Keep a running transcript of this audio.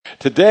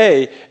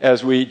Today,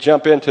 as we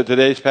jump into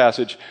today's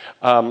passage,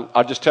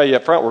 I'll just tell you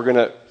up front,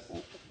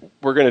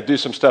 we're going to do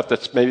some stuff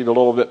that's maybe a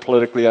little bit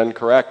politically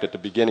incorrect at the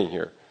beginning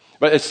here.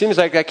 But it seems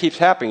like that keeps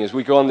happening as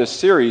we go on this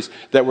series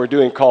that we're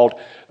doing called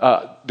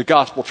The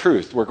Gospel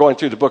Truth. We're going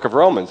through the book of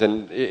Romans,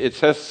 and it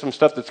says some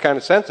stuff that's kind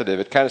of sensitive.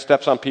 It kind of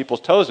steps on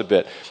people's toes a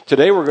bit.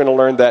 Today we're going to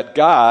learn that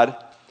God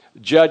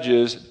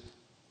judges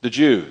the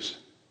Jews.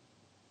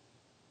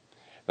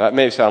 That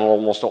may sound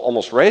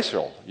almost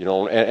racial,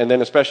 and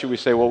then especially we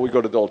say, well, we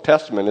go to the Old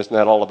Testament, isn't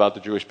that all about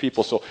the Jewish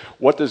people? So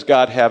what does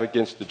God have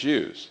against the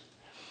Jews?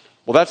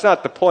 Well, that's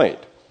not the point.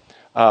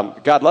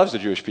 God loves the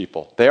Jewish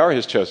people. They are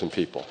his chosen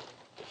people.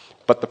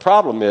 But the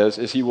problem is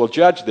he will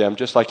judge them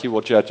just like he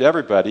will judge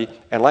everybody,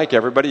 and like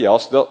everybody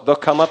else, they'll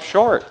come up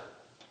short.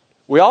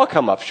 We all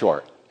come up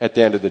short at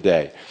the end of the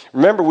day.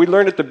 Remember, we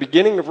learned at the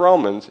beginning of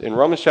Romans, in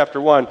Romans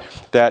chapter 1,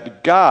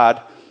 that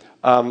God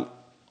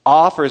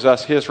offers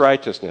us his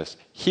righteousness.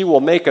 He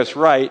will make us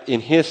right in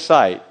his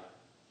sight.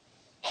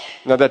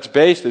 Now that's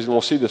based, and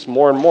we'll see this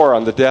more and more,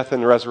 on the death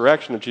and the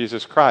resurrection of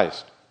Jesus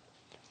Christ.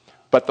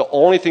 But the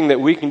only thing that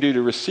we can do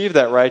to receive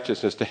that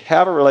righteousness, to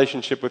have a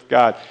relationship with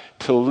God,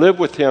 to live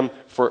with him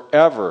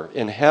forever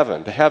in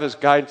heaven, to have his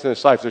guidance in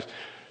his life, there's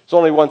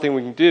only one thing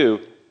we can do,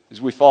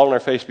 is we fall on our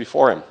face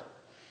before him.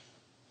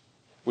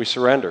 We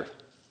surrender.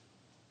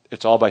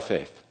 It's all by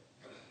faith.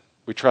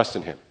 We trust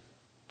in him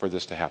for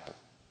this to happen.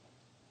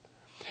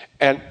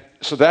 And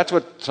so that's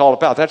what it's all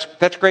about.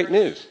 That's great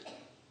news.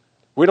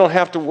 We don't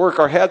have to work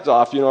our heads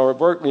off, we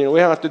don't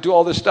have to do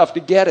all this stuff to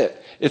get it.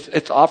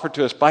 It's offered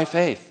to us by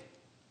faith,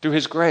 through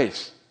his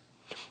grace.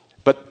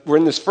 But we're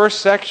in this first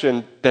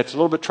section that's a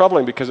little bit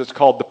troubling because it's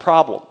called the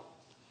problem.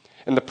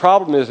 And the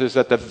problem is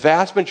that the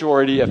vast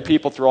majority of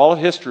people through all of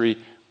history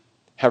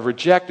have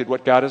rejected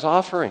what God is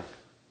offering.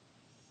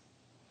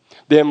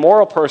 The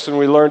immoral person,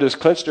 we learned, has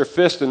clenched their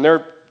fist and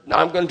their,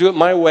 I'm going to do it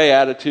my way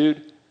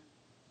attitude.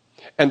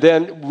 And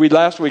then we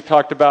last week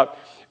talking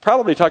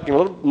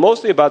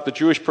mostly about the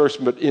Jewish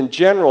person, but in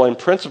general, in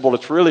principle,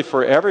 it's really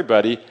for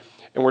everybody.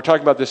 And we're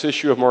talking about this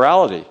issue of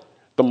morality.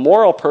 The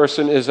moral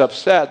person is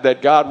upset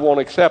that God won't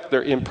accept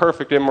their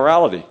imperfect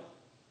immorality.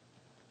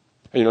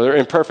 Their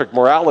imperfect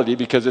morality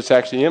because it's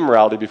actually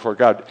immorality before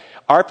God.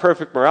 Our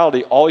perfect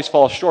morality always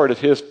falls short of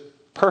his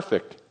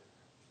perfect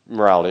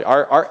morality.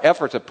 Our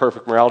efforts at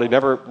perfect morality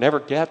never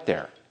get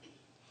there.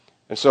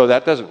 And so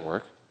that doesn't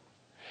work.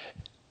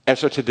 And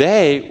so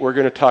today we're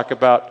going to talk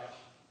about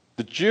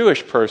the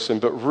Jewish person,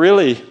 but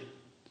really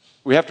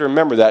we have to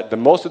remember that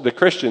most of the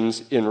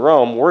Christians in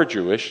Rome were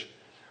Jewish.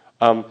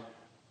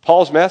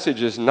 Paul's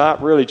message is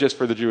not really just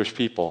for the Jewish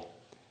people.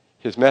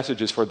 His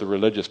message is for the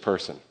religious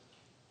person.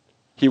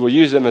 He will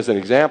use them as an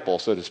example,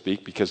 so to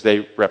speak, because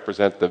they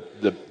represent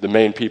the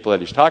main people that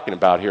he's talking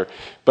about here.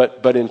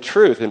 But in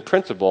truth, in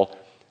principle,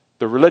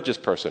 the religious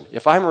person.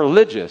 If I'm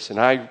religious and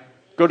I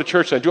go to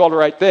church and I do all the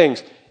right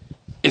things,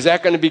 is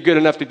that going to be good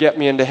enough to get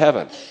me into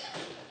heaven?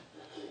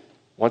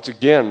 Once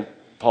again,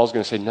 Paul's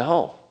going to say,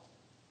 no.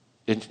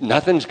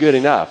 Nothing's good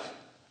enough.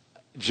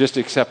 Just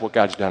accept what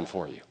God's done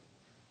for you.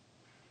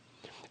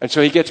 And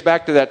so he gets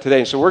back to that today.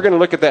 And so we're going to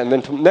look at that. And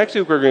then next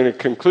week we're going to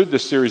conclude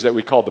this series that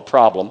we call The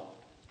Problem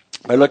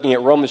by looking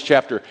at Romans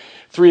chapter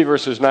 3,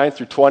 verses 9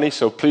 through 20.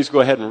 So please go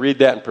ahead and read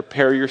that and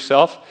prepare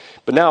yourself.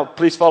 But now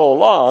please follow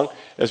along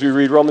as we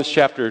read Romans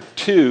chapter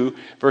 2,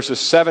 verses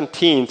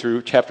 17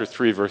 through chapter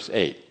 3, verse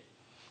 8.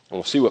 And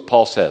we'll see what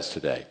Paul says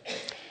today.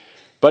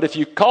 But if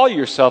you call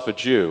yourself a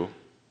Jew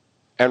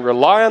and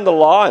rely on the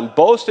law and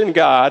boast in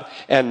God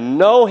and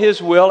know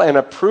his will and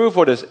approve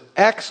what is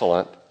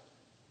excellent,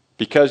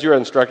 because you're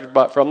instructed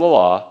from the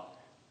law,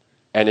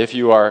 and if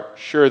you are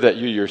sure that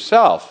you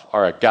yourself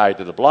are a guide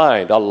to the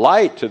blind, a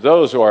light to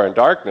those who are in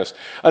darkness,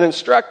 an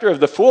instructor of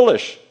the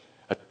foolish,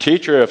 a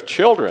teacher of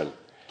children,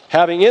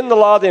 having in the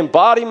law the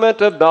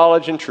embodiment of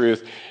knowledge and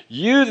truth,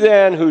 you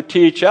then who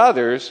teach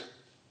others,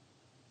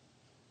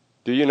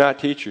 do you not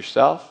teach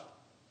yourself?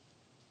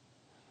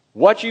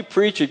 What you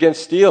preach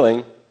against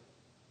stealing,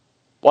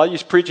 while you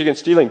preach against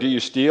stealing, do you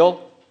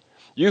steal?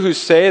 You who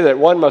say that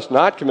one must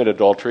not commit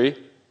adultery,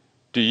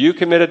 do you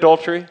commit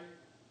adultery?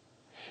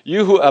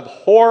 You who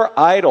abhor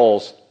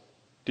idols,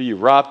 do you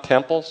rob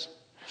temples?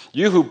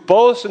 You who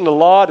boast in the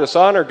law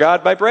dishonor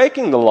God by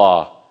breaking the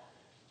law.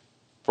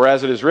 For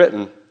as it is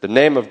written, the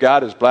name of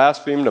God is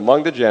blasphemed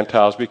among the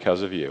Gentiles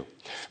because of you.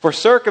 For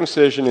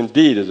circumcision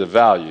indeed is of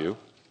value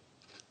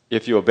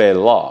if you obey the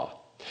law.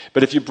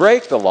 But if you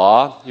break the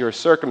law, your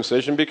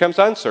circumcision becomes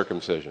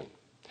uncircumcision.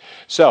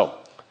 So,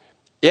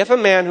 if a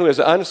man who is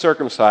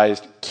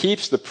uncircumcised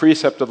keeps the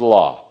precept of the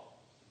law,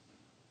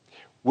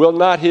 will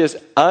not his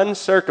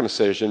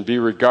uncircumcision be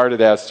regarded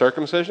as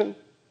circumcision?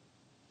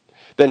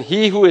 Then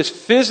he who is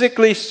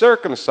physically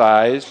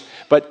circumcised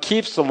but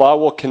keeps the law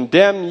will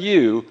condemn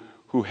you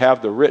who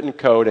have the written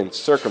code and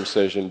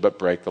circumcision but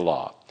break the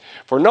law.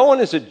 For no one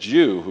is a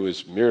Jew who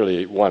is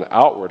merely one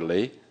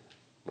outwardly,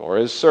 nor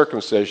is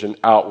circumcision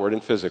outward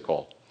and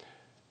physical.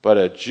 But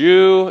a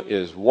Jew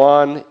is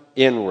one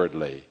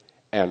inwardly,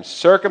 and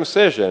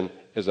circumcision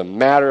is a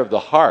matter of the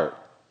heart,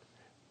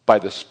 by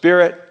the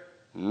Spirit,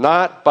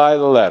 not by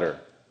the letter.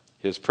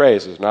 His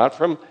praise is not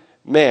from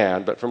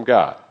man, but from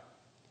God.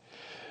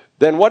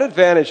 Then what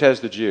advantage has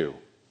the Jew?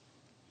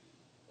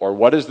 Or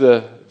what is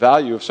the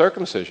value of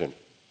circumcision?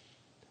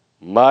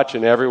 Much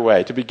in every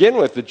way. To begin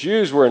with, the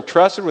Jews were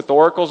entrusted with the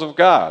oracles of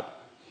God.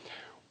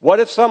 What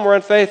if some were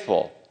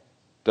unfaithful?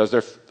 Does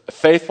their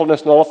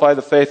faithfulness nullify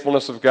the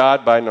faithfulness of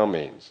God? By no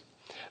means.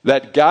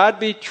 Let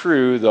God be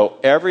true, though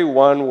every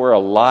one were a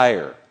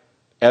liar.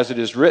 As it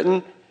is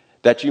written,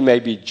 that you may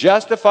be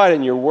justified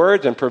in your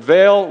words and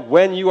prevail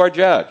when you are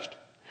judged.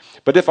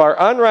 But if our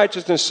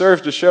unrighteousness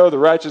serves to show the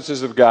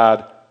righteousness of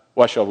God,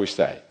 what shall we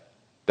say?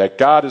 That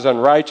God is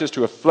unrighteous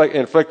to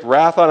inflict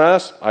wrath on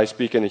us? I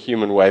speak in a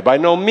human way. By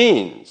no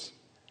means.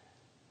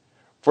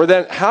 For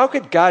then, how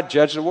could God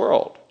judge the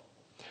world?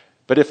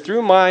 But if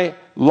through my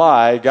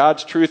lie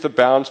God's truth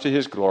abounds to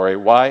his glory,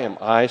 why am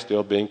I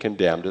still being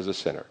condemned as a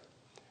sinner?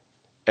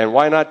 And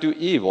why not do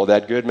evil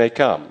that good may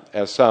come,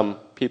 as some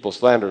people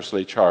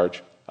slanderously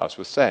charge us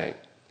with saying?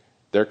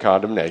 Their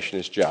condemnation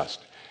is just.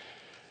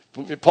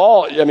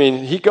 Paul,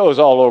 he goes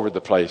all over the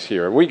place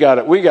here. We got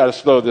to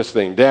slow this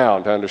thing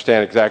down to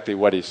understand exactly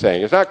what he's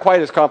saying. It's not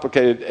quite as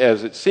complicated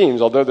as it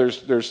seems, although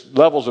there's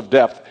levels of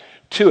depth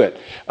to it.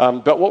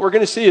 But what we're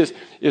going to see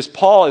is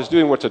Paul is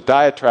doing what's a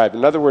diatribe.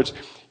 In other words,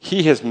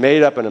 he has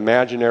made up an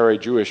imaginary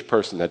Jewish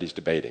person that he's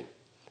debating.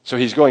 So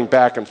he's going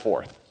back and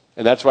forth.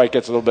 And that's why it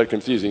gets a little bit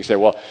confusing. You say,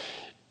 well,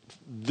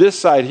 this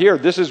side here,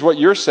 this is what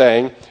you're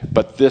saying,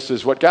 but this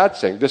is what God's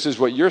saying. This is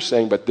what you're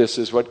saying, but this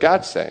is what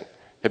God's saying.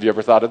 Have you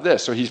ever thought of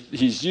this? So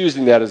he's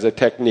using that as a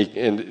technique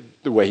in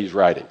the way he's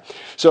writing.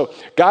 So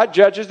God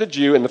judges the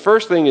Jew, and the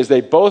first thing is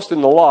they boast in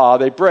the law,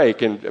 they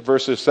break in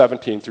verses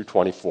 17 through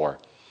 24.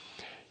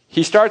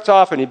 He starts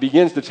off and he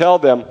begins to tell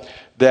them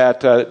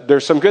that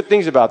there's some good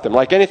things about them.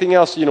 Like anything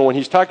else, when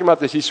he's talking about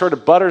this, he sort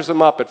of butters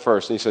them up at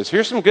first. And he says,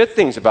 here's some good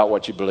things about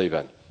what you believe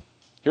in.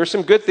 Here's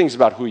some good things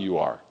about who you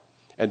are.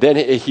 And then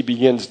he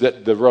begins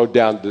the road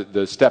down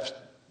the steps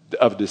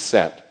of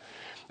descent.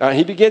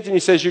 He begins and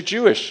he says, you're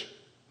Jewish.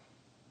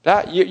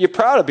 You're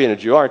proud of being a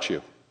Jew, aren't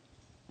you?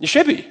 You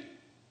should be.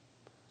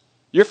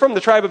 You're from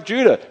the tribe of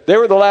Judah. They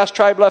were the last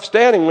tribe left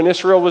standing when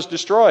Israel was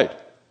destroyed.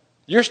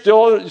 You're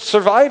still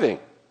surviving.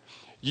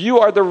 You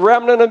are the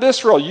remnant of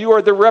Israel. You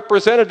are the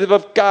representative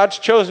of God's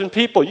chosen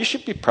people. You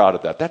should be proud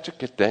of that. That's a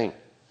good thing.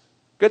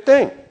 Good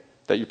thing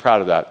that you're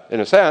proud of that,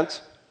 in a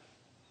sense.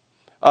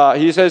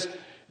 He says,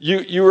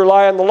 you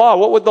rely on the law.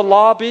 What would the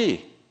law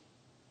be?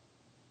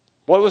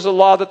 What was the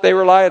law that they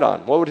relied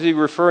on? What was he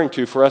referring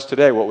to for us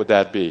today? What would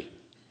that be?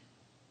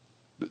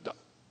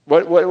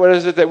 What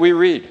is it that we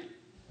read?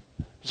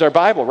 It's our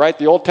Bible, right?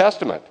 The Old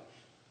Testament.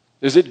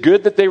 Is it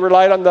good that they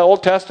relied on the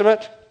Old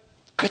Testament?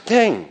 Good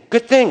thing.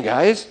 Good thing,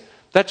 guys.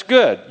 That's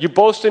good. You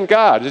boast in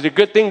God. Is it a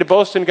good thing to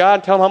boast in God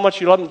and tell him how much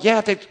you love him?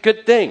 Yeah, that's a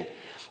good thing.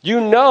 You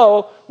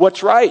know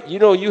what's right.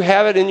 You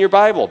have it in your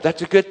Bible.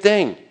 That's a good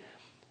thing.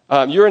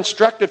 You're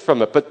instructed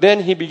from it. But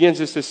then he begins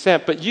this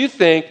descent. But you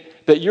think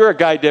that you're a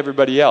guide to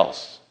everybody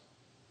else.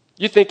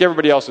 You think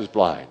everybody else is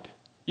blind.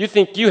 You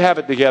think you have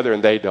it together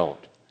and they don't.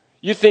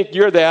 You think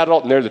you're the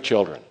adult and they're the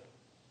children.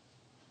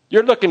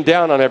 You're looking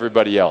down on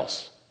everybody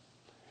else.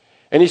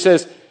 And he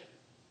says,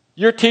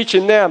 you're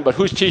teaching them, but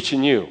who's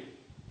teaching you?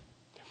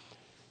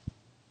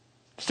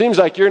 Seems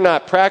like you're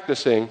not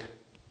practicing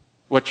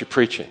what you're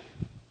preaching.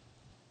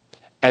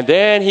 And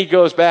then he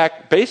goes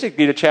back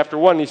basically to chapter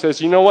 1. And he says,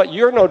 you know what?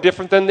 You're no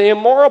different than the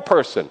immoral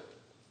person.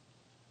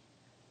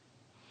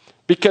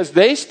 Because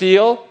they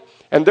steal,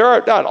 and there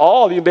are not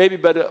all of you maybe,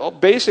 but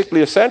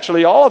basically,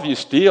 essentially, all of you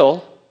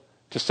steal.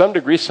 To some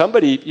degree,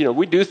 somebody,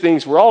 we do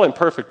things, we're all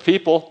imperfect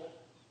people.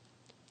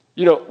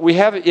 We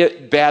have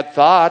bad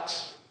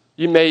thoughts.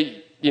 You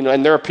may,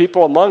 and there are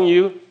people among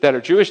you that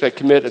are Jewish that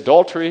commit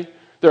adultery.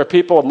 There are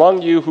people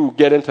among you who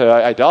get into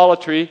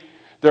idolatry.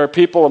 There are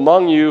people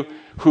among you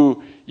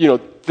who,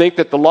 think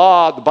that the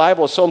law, the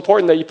Bible is so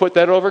important that you put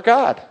that over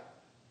God.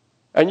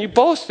 And you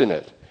boast in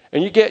it.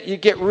 And you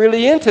get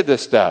really into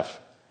this stuff.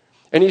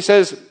 And he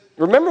says,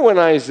 remember when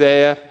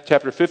Isaiah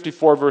chapter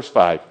 54, verse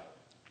 5,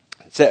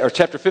 or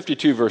chapter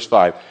 52, verse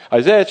 5.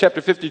 Isaiah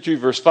chapter 52,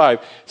 verse 5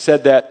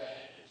 said that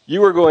you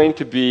were going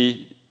to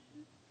be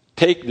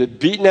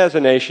beaten as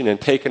a nation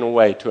and taken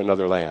away to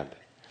another land.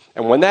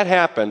 And when that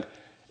happened,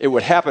 it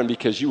would happen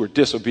because you were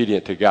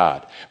disobedient to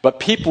God. But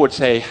people would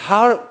say,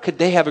 how could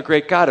they have a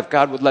great God if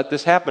God would let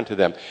this happen to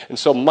them? And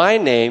so my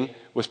name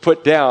was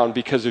put down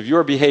because of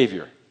your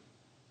behavior.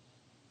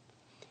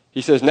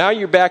 He says, now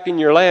you're back in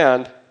your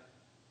land,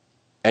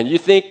 and you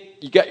think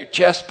you got your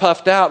chest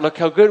puffed out. Look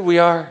how good we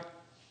are.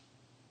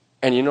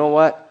 And you know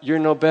what? You're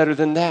no better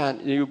than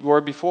that you were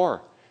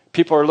before.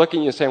 People are looking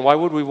at you and saying, why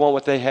would we want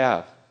what they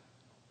have?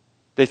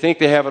 They think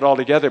they have it all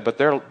together, but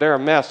they're a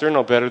mess. They're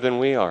no better than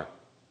we are.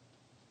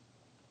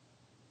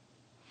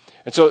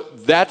 And so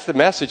that's the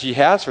message he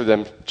has for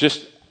them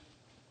just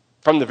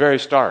from the very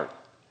start.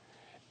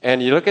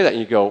 And you look at that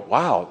and you go,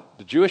 wow,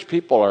 the Jewish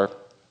people are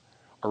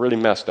really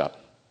messed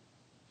up.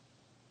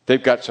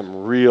 They've got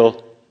some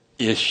real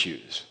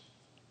issues,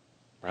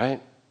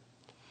 right?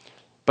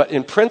 But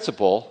in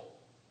principle,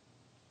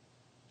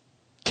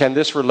 can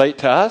this relate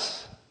to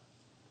us?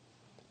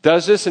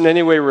 Does this in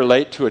any way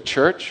relate to a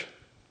church?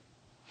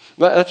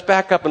 Let's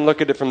back up and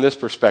look at it from this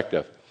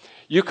perspective.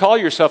 You call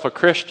yourself a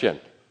Christian.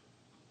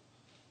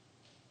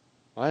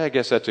 Well, I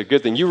guess that's a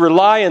good thing. You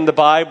rely on the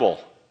Bible.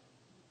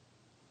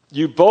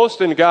 You boast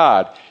in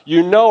God.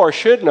 You know or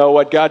should know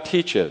what God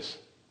teaches.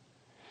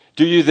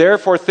 Do you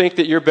therefore think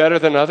that you're better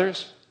than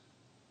others?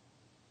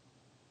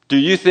 Do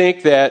you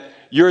think that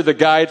you're the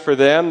guide for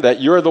them,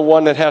 that you're the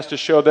one that has to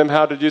show them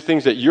how to do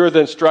things, that you're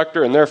the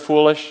instructor and they're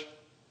foolish?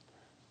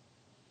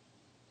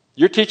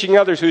 You're teaching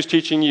others. Who's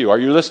teaching you? Are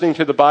you listening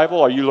to the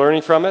Bible? Are you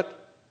learning from it?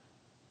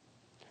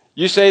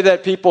 You say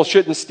that people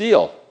shouldn't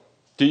steal.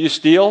 Do you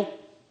steal?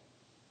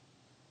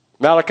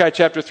 Malachi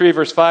chapter 3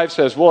 verse 5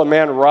 says, will a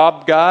man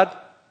rob God?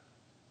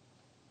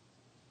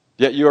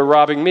 Yet you are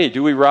robbing me.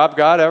 Do we rob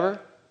God ever?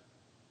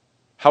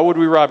 How would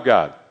we rob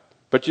God?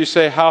 But you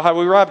say, how have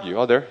we robbed you?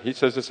 Oh, there, he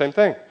says the same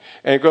thing.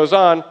 And it goes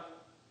on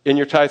in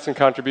your tithes and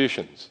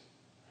contributions.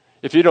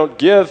 If you don't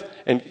give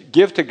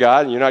to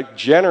God and you're not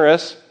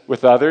generous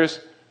with others,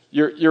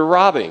 you're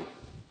robbing.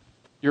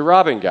 You're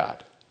robbing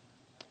God.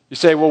 You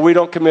say, well, we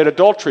don't commit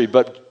adultery,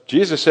 but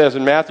Jesus says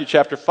in Matthew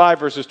chapter 5,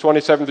 verses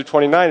 27 through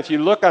 29, if you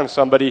look on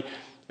somebody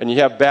and you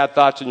have bad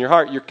thoughts in your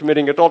heart, you're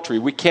committing adultery.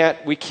 We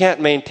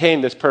can't maintain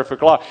this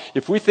perfect law.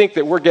 If we think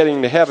that we're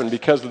getting to heaven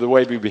because of the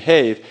way we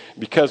behave,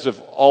 because of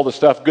all the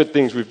stuff, good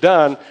things we've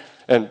done,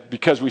 and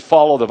because we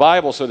follow the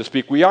Bible, so to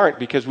speak, we aren't,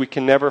 because we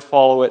can never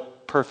follow it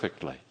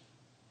perfectly.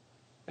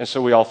 And so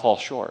we all fall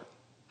short.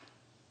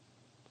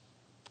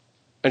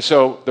 And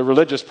so the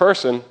religious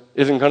person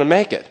isn't going to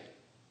make it.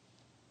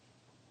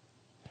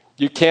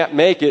 You can't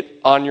make it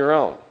on your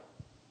own.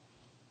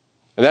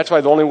 And that's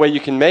why the only way you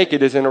can make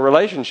it is in a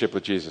relationship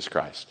with Jesus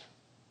Christ.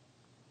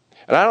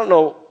 And I don't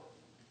know,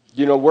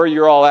 where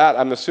you're all at.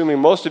 I'm assuming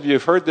most of you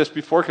have heard this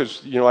before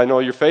because, I know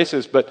your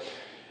faces, but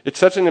it's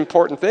such an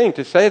important thing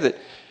to say that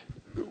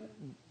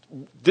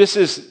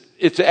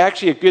it's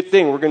actually a good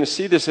thing. We're going to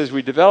see this as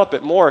we develop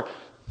it more.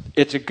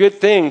 It's a good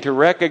thing to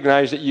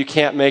recognize that you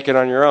can't make it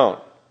on your own.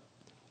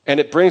 And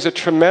it brings a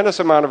tremendous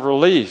amount of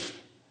relief.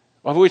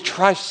 Well, we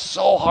try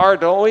so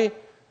hard, don't we?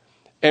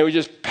 And we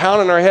just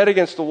pounding our head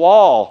against the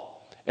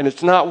wall, and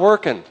it's not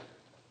working.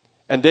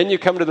 And then you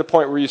come to the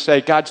point where you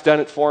say, God's done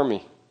it for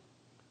me.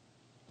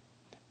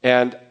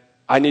 And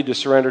I need to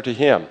surrender to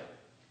Him.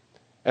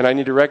 And I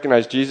need to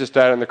recognize Jesus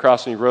died on the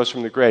cross and He rose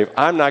from the grave.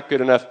 I'm not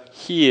good enough.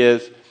 He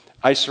is.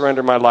 I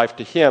surrender my life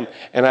to Him,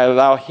 and I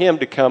allow Him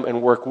to come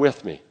and work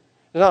with me.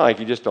 It's not like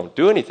you just don't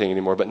do anything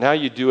anymore, but now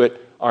you do it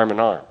arm in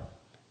arm.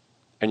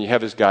 And you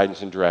have His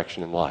guidance and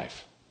direction in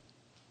life.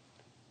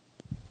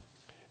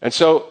 And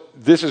so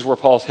this is where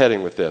Paul's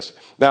heading with this.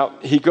 Now,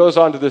 he goes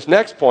on to this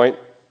next point,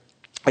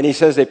 and he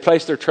says they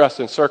place their trust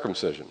in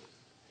circumcision.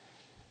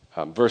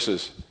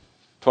 Verses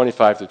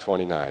 25 to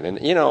 29.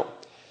 And,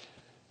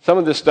 some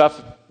of this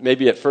stuff,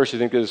 maybe at first you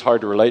think this is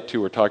hard to relate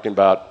to. We're talking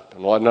about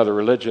another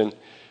religion.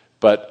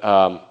 But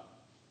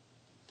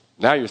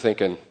now you're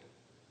thinking,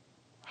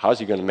 how's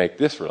he going to make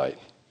this relate?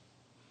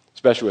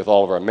 Especially with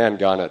all of our men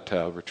gone at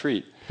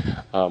retreat.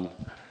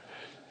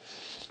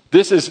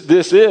 This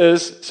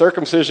is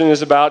circumcision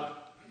is about,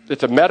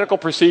 it's a medical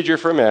procedure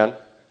for men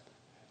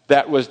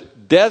that was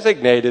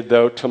designated,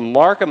 though, to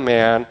mark a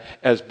man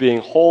as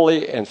being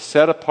holy and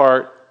set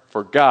apart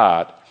for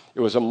God. It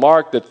was a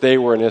mark that they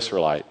were an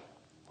Israelite.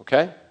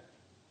 Okay?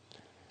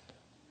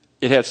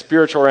 It had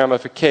spiritual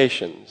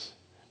ramifications.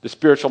 The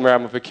spiritual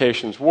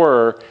ramifications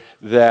were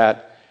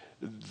that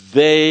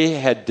they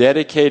had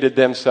dedicated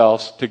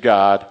themselves to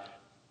God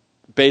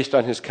based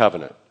on His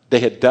covenant. They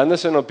had done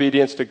this in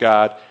obedience to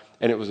God,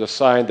 and it was a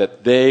sign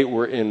that they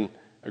were in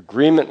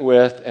agreement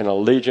with and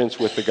allegiance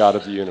with the God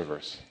of the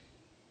universe.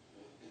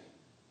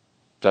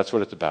 That's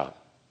what it's about.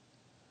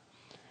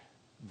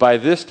 By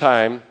this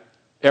time,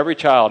 every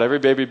child, every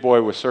baby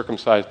boy was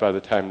circumcised by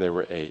the time they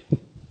were 8.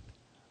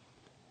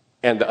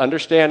 And the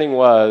understanding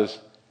was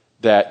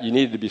that you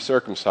needed to be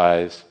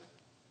circumcised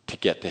to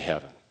get to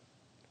heaven.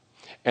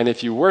 And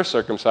if you were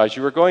circumcised,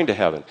 you were going to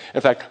heaven. In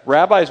fact,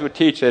 rabbis would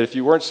teach that if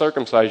you weren't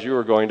circumcised, you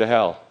were going to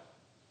hell.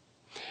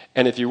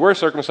 And if you were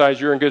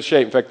circumcised, you were in good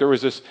shape. In fact, there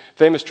was this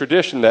famous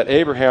tradition that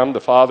Abraham, the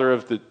father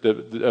of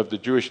the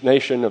Jewish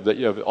nation,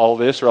 of all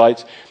the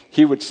Israelites,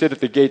 he would sit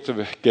at the gates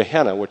of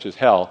Gehenna, which is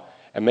hell,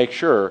 and make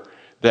sure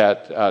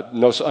that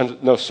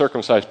no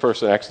circumcised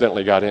person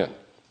accidentally got in.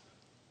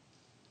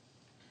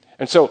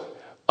 And so,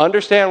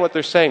 understand what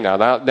they're saying now.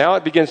 Now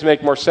it begins to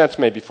make more sense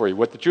maybe for you.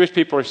 What the Jewish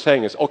people are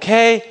saying is,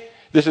 okay,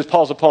 this is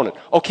Paul's opponent.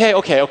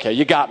 Okay,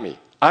 you got me.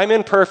 I'm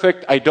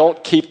imperfect. I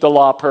don't keep the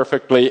law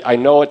perfectly. I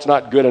know it's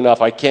not good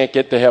enough. I can't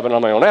get to heaven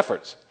on my own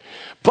efforts.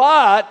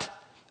 But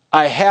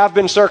I have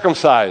been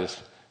circumcised,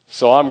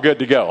 so I'm good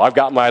to go. I've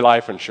got my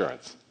life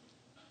insurance.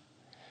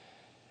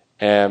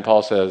 And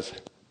Paul says,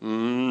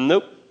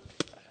 nope,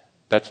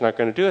 that's not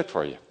going to do it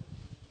for you.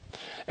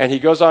 And he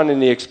goes on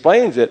and he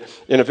explains it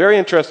in a very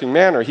interesting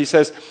manner. He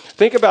says,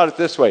 think about it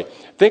this way.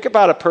 Think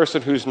about a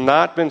person who's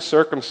not been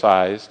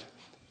circumcised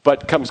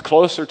but comes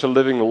closer to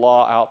living the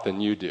law out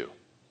than you do.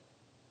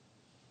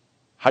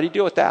 How do you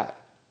deal with that?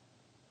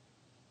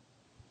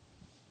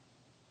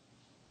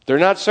 They're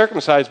not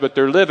circumcised, but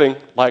they're living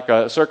like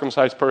a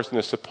circumcised person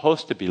is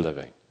supposed to be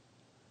living.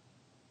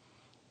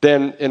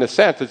 Then, in a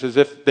sense, it's as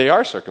if they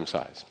are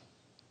circumcised.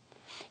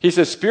 He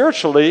says,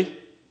 spiritually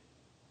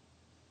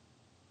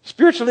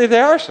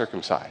they are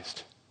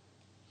circumcised.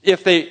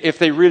 If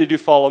they really do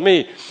follow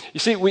me.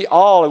 You see, we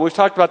all, and we've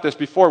talked about this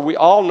before, we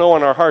all know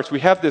in our hearts, we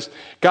have this,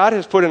 God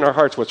has put in our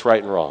hearts what's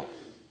right and wrong.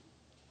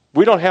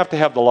 We don't have to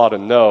have the law to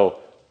know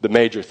the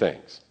major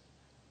things.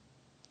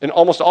 In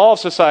almost all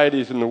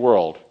societies in the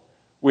world,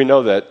 we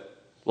know that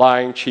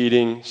lying,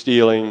 cheating,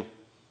 stealing,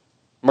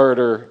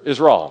 murder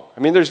is wrong. I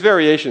mean, there's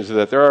variations of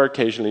that. There are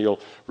occasionally you'll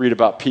read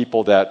about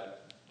people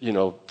that,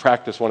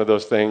 practice one of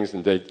those things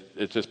and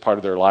it's just part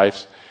of their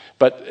lives.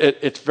 But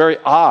it's very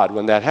odd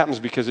when that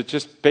happens because it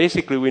just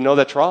basically we know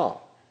that's wrong.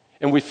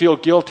 And we feel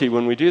guilty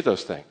when we do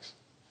those things.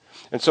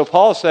 And so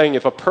Paul is saying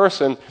if a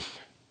person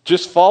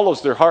just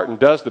follows their heart and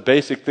does the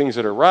basic things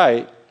that are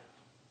right,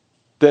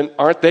 then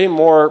aren't they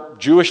more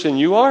Jewish than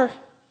you are?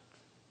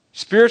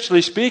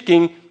 Spiritually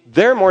speaking,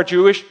 they're more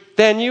Jewish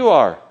than you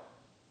are.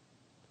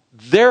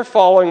 They're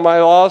following my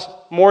laws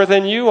more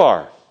than you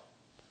are.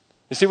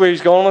 You see where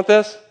he's going with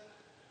this?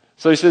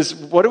 So he says,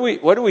 what do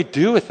we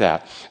do with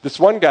that? This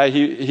one guy,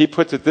 he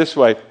puts it this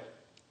way.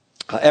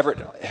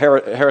 Everett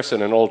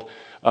Harrison, an old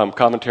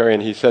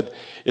commentarian, he said,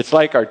 it's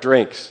like our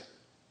drinks.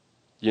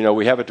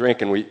 We have a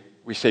drink and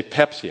we say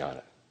Pepsi on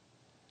it.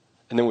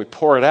 And then we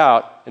pour it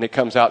out and it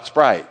comes out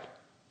Sprite.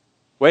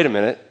 Wait a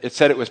minute, it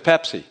said it was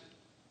Pepsi.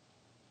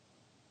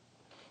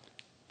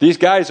 These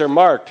guys are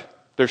marked,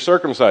 they're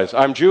circumcised.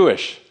 I'm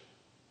Jewish.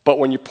 But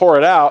when you pour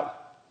it out,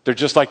 they're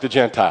just like the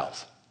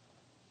Gentiles.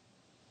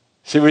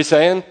 See what he's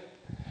saying?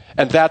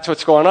 And that's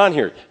what's going on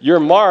here.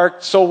 You're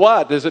marked, so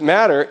what? Does it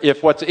matter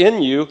if what's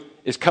in you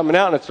is coming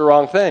out and it's the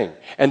wrong thing?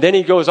 And then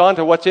he goes on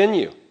to what's in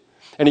you.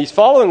 And he's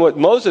following what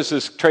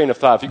Moses' train of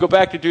thought. If you go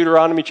back to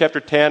Deuteronomy chapter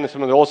 10 and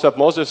some of the old stuff,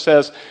 Moses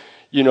says,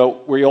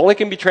 we only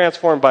can be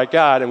transformed by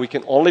God and we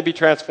can only be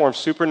transformed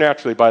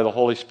supernaturally by the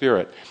Holy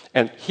Spirit.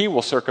 And he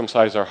will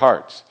circumcise our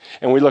hearts.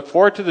 And we look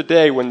forward to the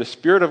day when the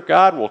Spirit of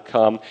God will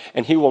come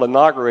and he will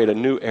inaugurate a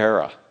new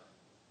era.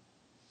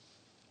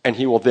 And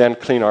he will then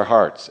clean our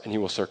hearts and he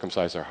will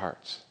circumcise our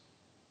hearts.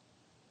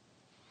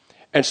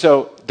 And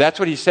so that's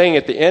what he's saying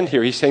at the end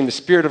here. He's saying the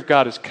Spirit of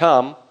God has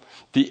come,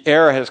 the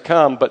era has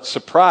come, but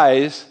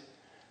surprise,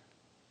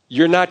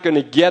 you're not going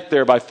to get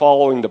there by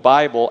following the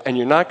Bible, and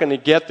you're not going to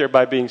get there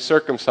by being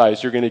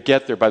circumcised. You're going to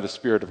get there by the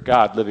Spirit of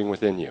God living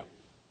within you.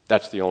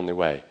 That's the only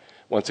way.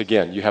 Once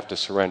again, you have to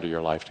surrender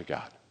your life to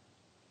God.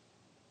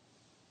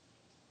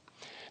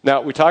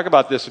 Now, we talk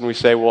about this and we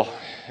say, well,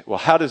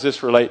 how does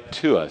this relate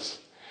to us?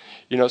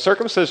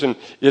 Circumcision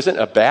isn't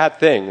a bad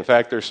thing. In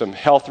fact, there's some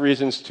health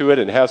reasons to it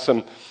and it has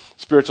some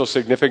spiritual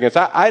significance.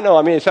 I know,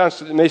 it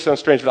may sound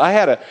strange,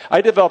 but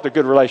I developed a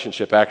good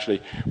relationship,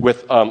 actually,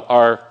 with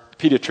our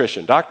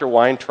pediatrician. Dr.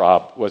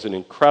 Weintraub was an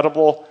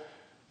incredible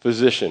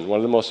physician, one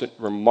of the most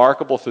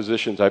remarkable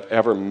physicians I've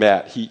ever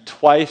met. He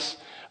twice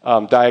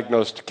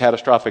diagnosed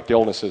catastrophic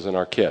illnesses in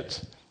our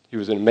kids. He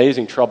was an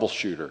amazing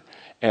troubleshooter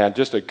and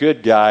just a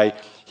good guy.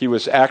 He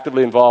was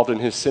actively involved in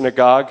his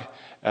synagogue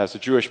as a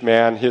Jewish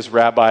man. His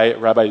Rabbi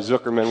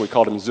Zuckerman, we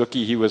called him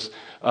Zuki, he was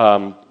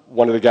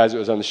one of the guys that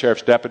was on the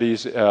sheriff's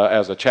deputies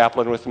as a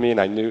chaplain with me, and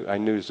I knew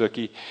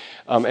Zuki.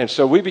 And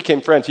so we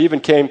became friends. He even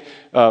came,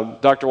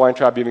 Dr.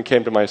 Weintraub even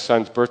came to my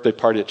son's birthday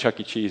party at Chuck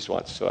E. Cheese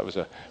once, so that was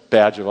a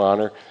badge of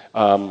honor.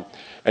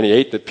 And he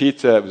ate the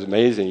pizza. It was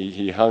amazing.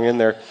 He hung in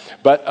there.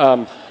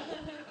 But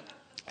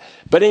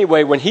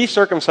anyway, when he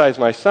circumcised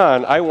my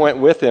son, I went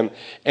with him,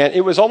 and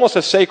it was almost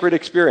a sacred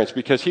experience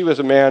because he was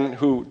a man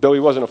who, though he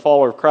wasn't a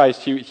follower of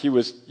Christ, he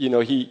was,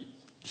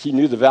 he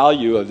knew the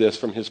value of this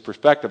from his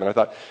perspective. And I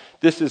thought,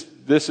 this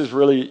is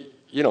really,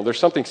 there's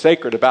something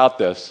sacred about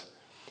this.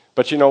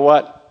 But you know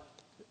what?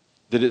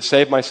 Did it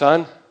save my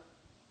son?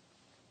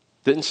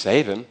 Didn't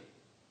save him.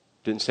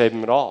 Didn't save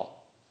him at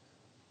all.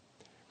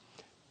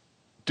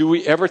 Do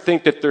we ever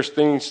think that there's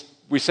things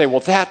we say,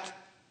 well,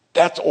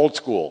 that's old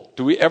school?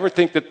 Do we ever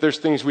think that there's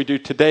things we do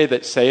today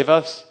that save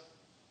us?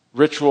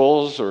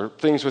 Rituals or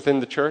things within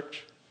the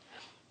church?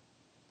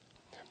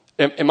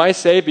 Am I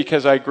saved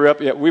because I grew up,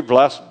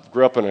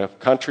 grew up in a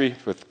country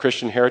with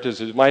Christian heritage.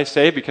 Am I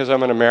saved because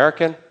I'm an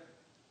American?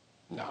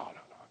 No.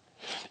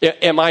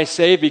 Am I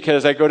saved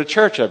because I go to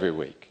church every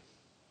week?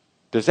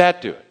 Does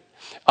that do it?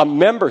 A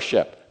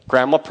membership.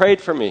 Grandma prayed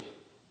for me.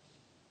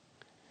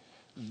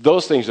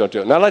 Those things don't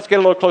do it. Now let's get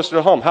a little closer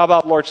to home. How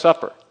about Lord's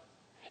Supper?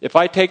 If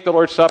I take the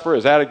Lord's Supper,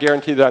 is that a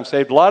guarantee that I'm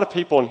saved? A lot of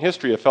people in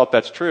history have felt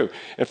that's true.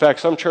 In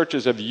fact, some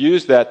churches have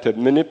used that to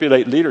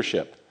manipulate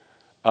leadership.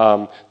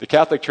 The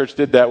Catholic Church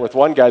did that with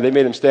one guy. They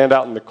made him stand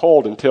out in the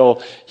cold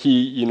until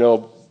he,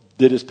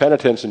 did his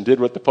penitence and did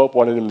what the Pope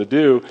wanted him to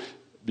do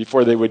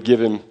before they would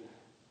give him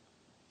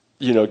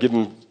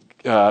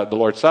the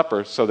Lord's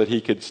Supper so that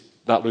he could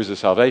not lose his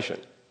salvation.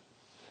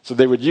 So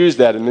they would use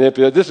that and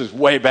manipulate. This is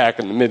way back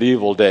in the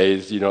medieval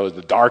days,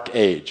 the Dark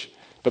Age.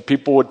 But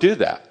people would do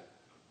that.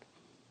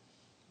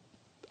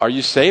 Are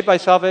you saved by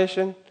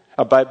salvation?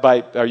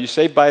 Are you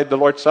saved by the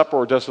Lord's Supper,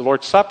 or does the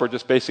Lord's Supper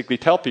just basically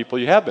tell people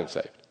you have been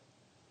saved?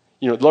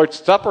 The Lord's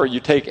Supper you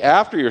take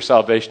after your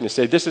salvation to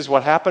say, this is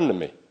what happened to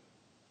me.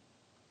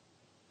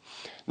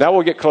 Now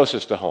we'll get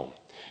closest to home.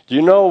 Do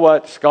you know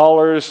what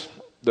scholars,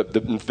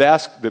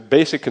 the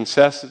basic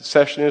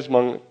concession is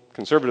among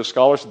conservative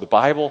scholars of the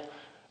Bible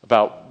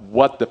about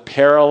what the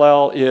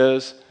parallel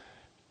is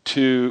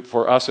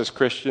for us as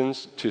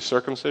Christians to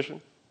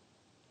circumcision?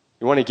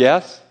 You want to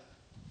guess?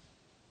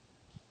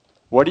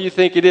 What do you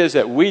think it is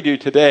that we do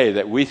today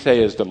that we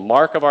say is the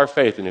mark of our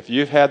faith? And if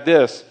you've had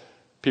this,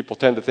 people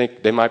tend to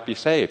think they might be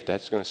saved.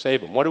 That's going to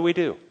save them. What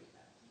do?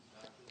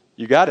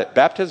 You got it.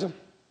 Baptism.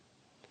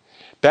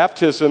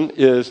 Baptism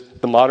is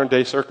the modern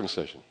day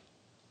circumcision.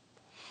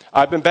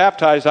 I've been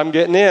baptized. I'm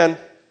getting in.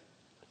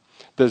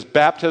 Does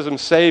baptism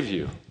save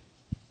you?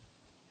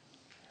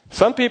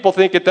 Some people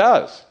think it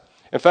does.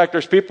 In fact,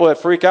 there's people that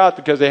freak out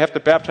because they have to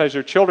baptize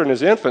their children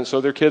as infants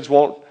so their kids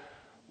won't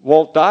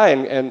die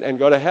and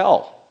go to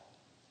hell.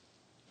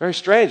 Very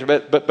strange,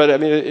 but I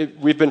mean,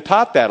 we've been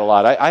taught that a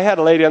lot. I had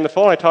a lady on the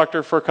phone. I talked to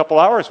her for a couple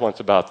hours once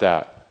about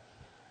that,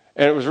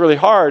 and it was really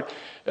hard.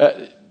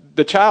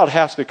 The child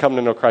has to come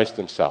to know Christ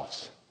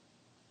themselves,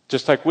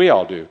 just like we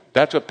all do.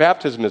 That's what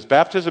baptism is.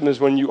 Baptism is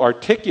when you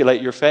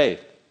articulate your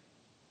faith.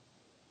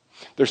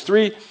 There's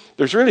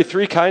really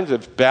three kinds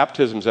of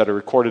baptisms that are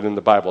recorded in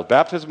the Bible.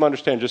 Baptism,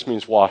 understand, just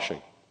means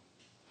washing.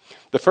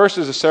 The first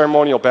is the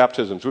ceremonial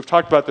baptisms. We've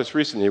talked about this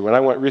recently. When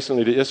I went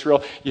recently to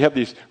Israel, you have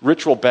these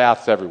ritual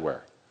baths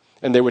everywhere.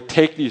 And they would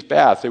take these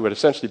baths. They would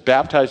essentially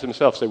baptize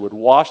themselves. They would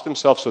wash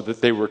themselves so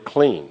that they were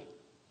clean.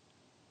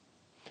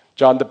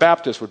 John the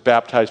Baptist would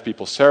baptize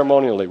people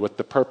ceremonially with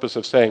the purpose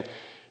of saying,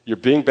 you're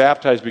being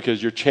baptized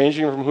because you're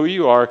changing from who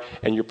you are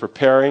and you're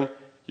preparing,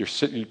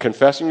 you're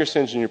confessing your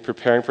sins and you're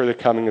preparing for the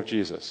coming of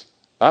Jesus.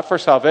 Not for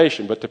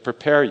salvation, but to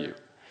prepare you.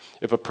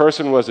 If a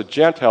person was a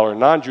Gentile or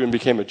non-Jew and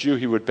became a Jew,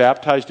 he would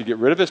baptize to get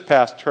rid of his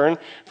past, turn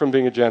from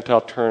being a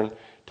Gentile, turn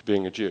to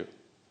being a Jew.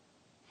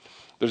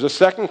 There's a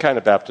second kind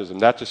of baptism.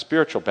 That's a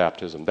spiritual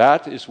baptism.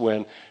 That is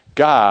when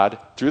God,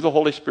 through the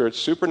Holy Spirit,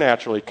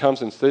 supernaturally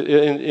comes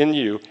in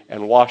you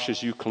and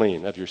washes you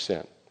clean of your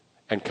sin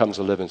and comes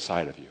to live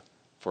inside of you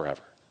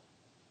forever.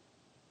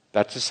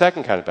 That's the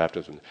second kind of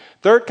baptism.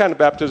 Third kind of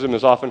baptism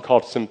is often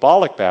called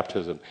symbolic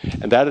baptism,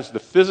 and that is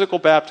the physical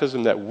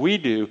baptism that we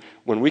do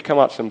when we come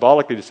out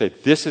symbolically to say,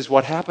 this is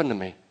what happened to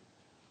me.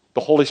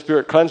 The Holy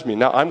Spirit cleansed me.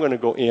 Now I'm going to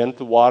go in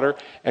the water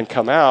and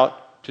come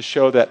out to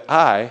show that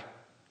I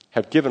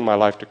have given my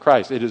life to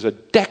Christ. It is a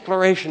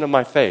declaration of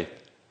my faith.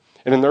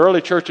 And in the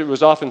early church, it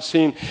was often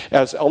seen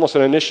as almost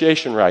an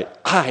initiation rite.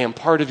 I am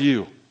part of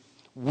you.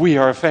 We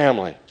are a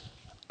family.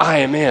 I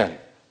am in.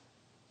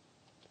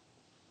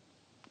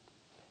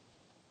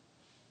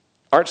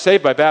 Aren't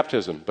saved by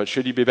baptism, but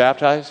should you be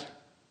baptized?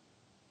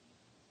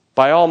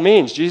 By all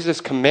means, Jesus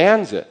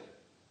commands it.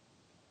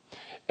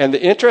 And the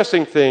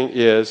interesting thing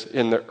is,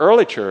 in the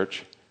early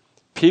church,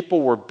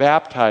 people were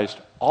baptized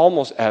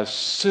almost as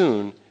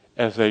soon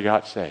as they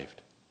got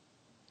saved.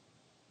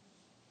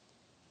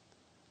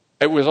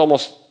 It was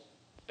almost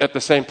at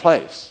the same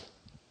place.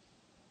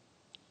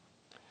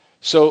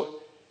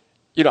 So,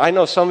 I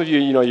know some of you,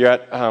 you're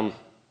at,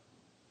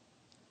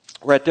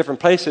 we're at different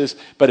places,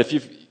 but if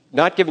you've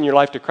not given your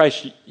life to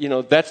Christ,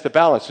 that's the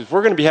balance.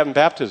 We're going to be having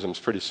baptisms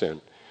pretty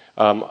soon.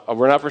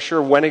 We're not for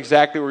sure when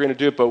exactly we're going to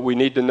do it, but we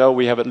need to know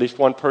we have at least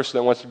one person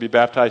that wants to be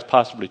baptized,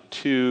 possibly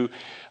two.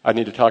 I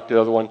need to talk to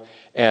the other one.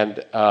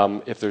 And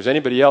if there's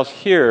anybody else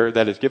here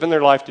that has given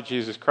their life to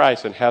Jesus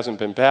Christ and hasn't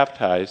been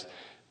baptized,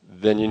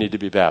 then you need to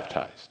be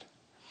baptized.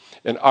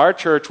 In our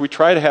church, we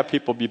try to have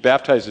people be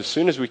baptized as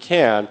soon as we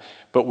can,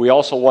 but we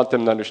also want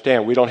them to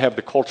understand we don't have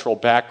the cultural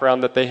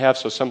background that they have,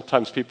 so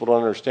sometimes people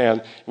don't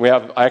understand. We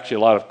have actually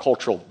a lot of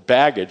cultural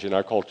baggage in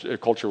our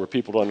culture where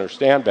people don't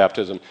understand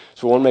baptism,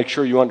 so we want to make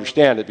sure you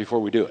understand it before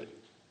we do it.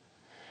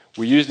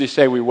 We usually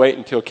say we wait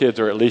until kids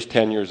are at least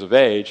 10 years of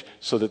age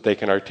so that they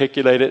can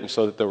articulate it and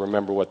so that they'll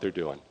remember what they're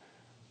doing.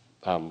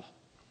 And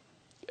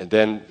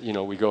then,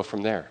 we go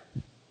from there.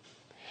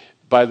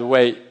 By the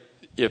way,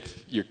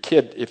 if your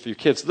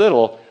kid's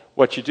little,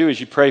 what you do is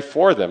you pray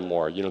for them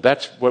more.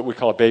 That's what we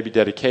call a baby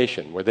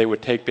dedication, where they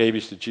would take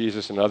babies to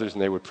Jesus and others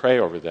and they would pray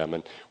over them.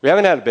 And we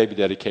haven't had a baby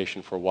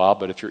dedication for a while,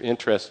 but if you're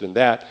interested in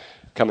that,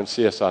 come and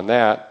see us on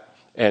that.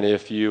 And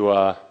if you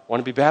want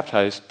to be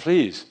baptized,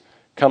 please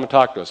come and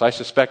talk to us. I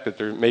suspect that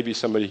there may be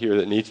somebody here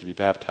that needs to be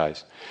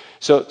baptized.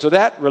 So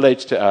that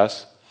relates to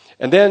us.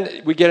 And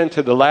then we get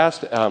into the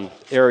last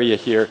area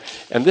here,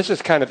 and this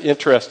is kind of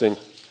interesting.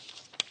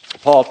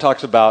 Paul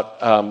talks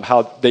about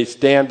how they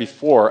stand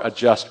before a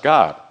just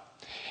God.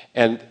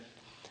 And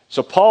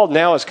So Paul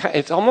now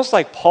it's almost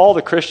like Paul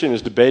the Christian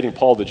is debating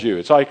Paul the Jew.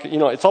 It's like,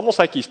 it's almost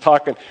like he's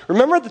talking.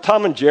 Remember the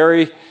Tom and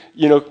Jerry,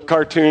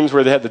 cartoons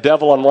where they had the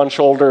devil on one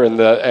shoulder and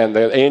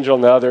the angel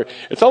on the other?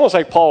 It's almost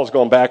like Paul is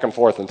going back and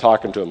forth and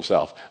talking to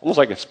himself. Almost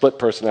like a split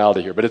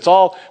personality here. But it's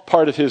all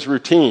part of his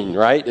routine,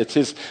 right? It's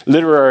his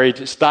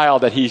literary style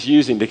that he's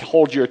using to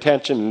hold your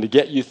attention and to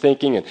get you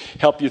thinking and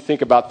help you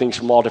think about things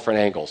from all different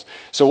angles.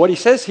 So what he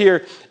says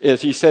here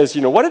is he says,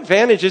 what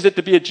advantage is it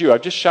to be a Jew?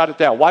 I've just shot it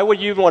down. Why would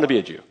you even want to be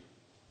a Jew?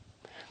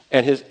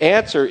 And his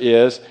answer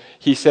is,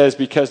 he says,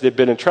 because they've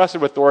been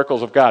entrusted with the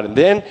oracles of God. And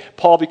then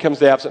Paul becomes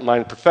the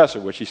absent-minded professor,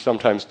 which he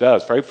sometimes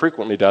does, very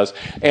frequently does.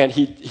 And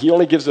he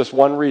only gives us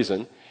one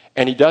reason,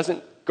 and he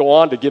doesn't go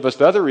on to give us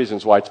the other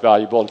reasons why it's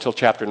valuable until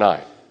chapter 9.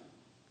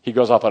 He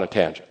goes off on a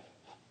tangent.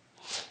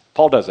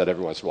 Paul does that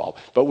every once in a while.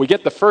 But we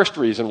get the first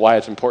reason why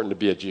it's important to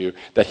be a Jew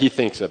that he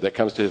thinks of, that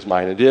comes to his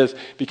mind. It is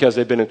because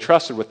they've been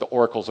entrusted with the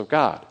oracles of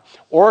God.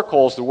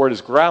 Oracles, the word is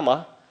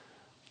gramma,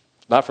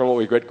 not from what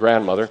we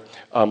great-grandmother,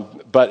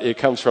 but it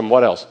comes from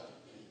what else?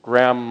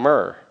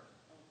 Grammar,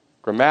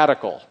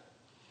 grammatical.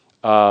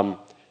 And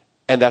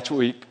that's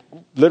what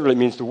literally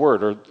means the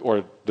word,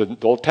 or the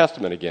Old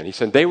Testament again. He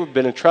said they've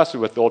been entrusted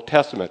with the Old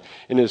Testament.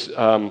 In his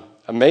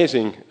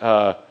amazing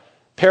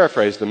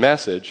paraphrase, The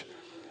Message,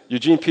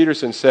 Eugene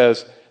Peterson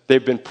says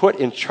they've been put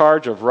in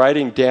charge of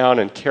writing down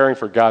and caring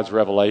for God's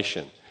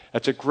revelation.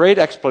 That's a great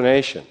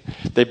explanation.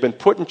 They've been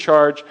put in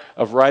charge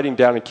of writing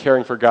down and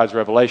caring for God's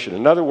revelation.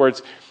 In other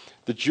words,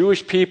 the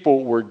Jewish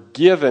people were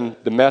given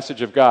the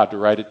message of God to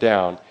write it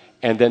down,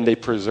 and then they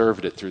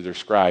preserved it through their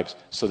scribes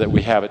so that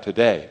we have it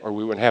today, or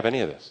we wouldn't have any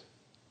of this.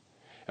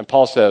 And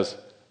Paul says,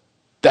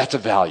 that's a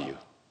value.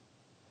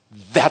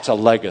 That's a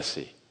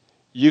legacy.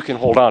 You can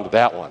hold on to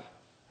that one.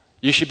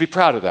 You should be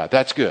proud of that.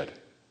 That's good.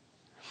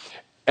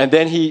 And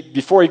then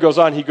before he goes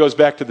on, he goes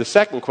back to the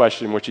second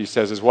question, which he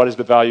says is, what is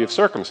the value of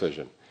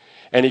circumcision?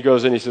 And he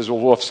goes and he says,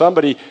 well, if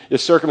somebody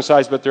is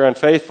circumcised but they're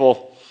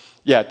unfaithful,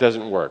 it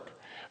doesn't work.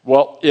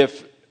 Well,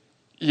 if,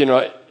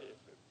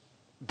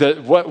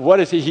 what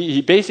is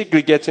he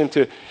basically gets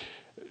into,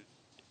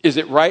 is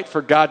it right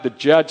for God to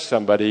judge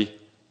somebody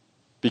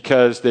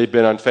because they've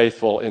been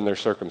unfaithful in their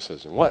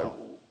circumcision?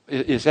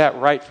 Is that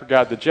right for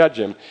God to judge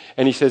him?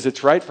 And he says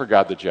it's right for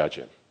God to judge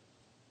him.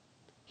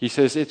 He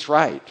says it's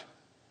right.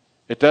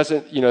 It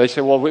doesn't, they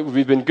say, well,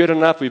 we've been good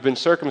enough, we've been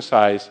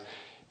circumcised,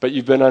 but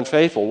you've been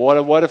unfaithful.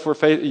 What if we're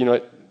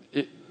faithful?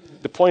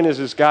 The point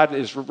is God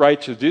is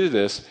right to do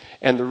this,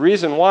 and the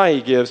reason why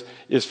he gives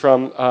is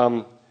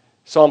from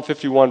Psalm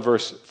 51,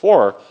 verse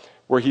 4,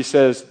 where he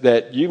says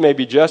that you may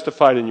be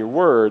justified in your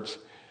words,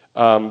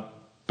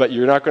 but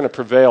you're not going to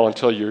prevail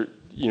until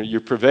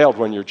you're prevailed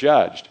when you're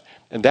judged.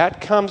 And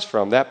that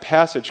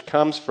passage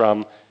comes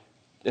from,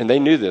 and they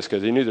knew this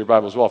because they knew their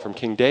Bibles well, from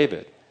King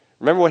David.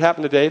 Remember what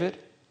happened to David?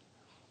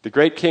 The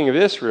great king of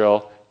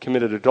Israel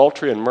committed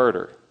adultery and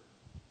murder,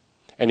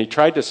 and he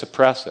tried to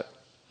suppress it.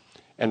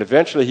 And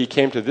eventually he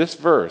came to this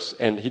verse,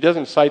 and he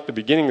doesn't cite the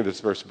beginning of this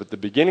verse, but the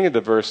beginning of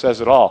the verse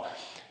says it all.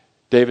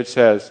 David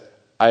says,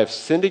 I have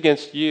sinned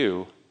against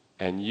you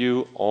and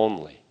you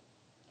only.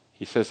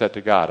 He says that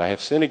to God. I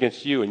have sinned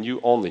against you and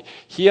you only.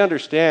 He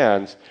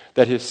understands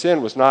that his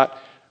sin was not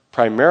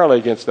primarily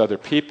against other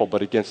people,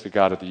 but against the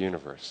God of the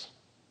universe.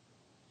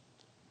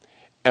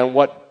 And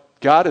what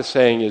God is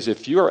saying is,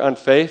 if you are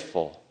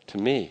unfaithful to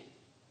me,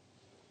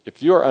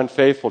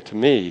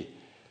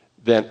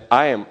 then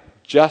I am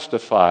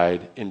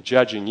justified in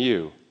judging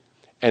you,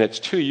 and it's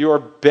to your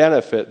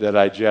benefit that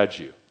I judge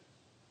you.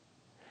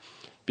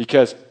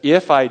 Because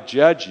if I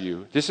judge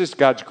you, this is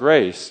God's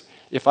grace,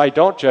 if I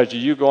don't judge you,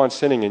 you go on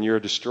sinning and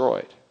you're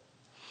destroyed.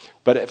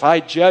 But if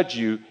I judge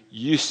you,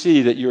 you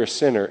see that you're a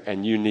sinner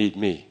and you need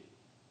me,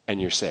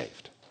 and you're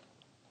saved.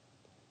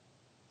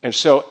 And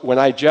so when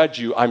I judge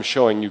you, I'm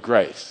showing you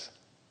grace.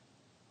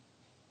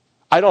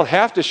 I don't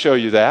have to show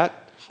you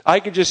that. I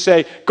could just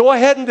say, go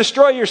ahead and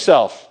destroy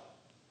yourself.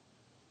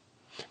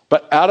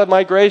 But out of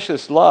my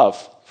gracious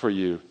love for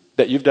you,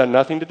 that you've done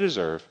nothing to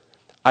deserve,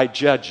 I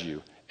judge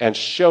you and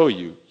show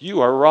you,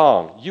 you are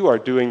wrong. You are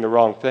doing the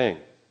wrong thing.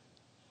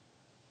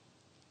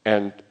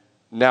 And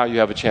now you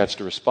have a chance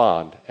to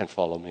respond and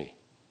follow me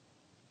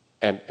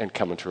and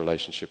come into a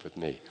relationship with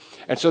me.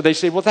 And so they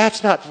say, well,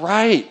 that's not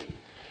right.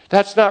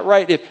 That's not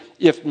right.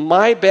 If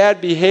my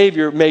bad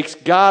behavior makes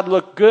God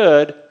look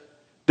good,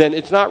 then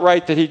it's not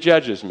right that he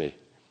judges me.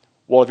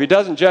 Well, if he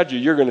doesn't judge you,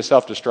 you're going to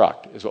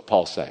self-destruct, is what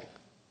Paul's saying.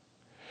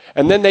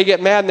 And then they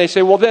get mad and they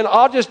say, well, then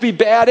I'll just be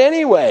bad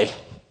anyway.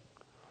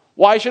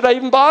 Why should I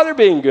even bother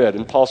being good?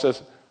 And Paul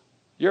says,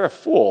 you're a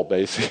fool,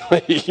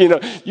 basically.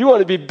 You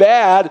want to be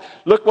bad,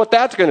 look what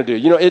that's going to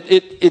do.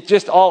 It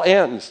just all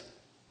ends.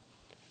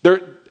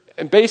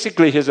 And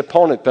basically his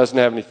opponent doesn't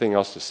have anything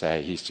else to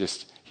say.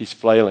 He's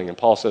flailing. And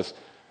Paul says,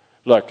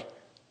 look,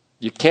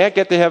 you can't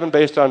get to heaven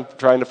based on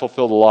trying to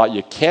fulfill the law.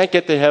 You can't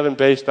get to heaven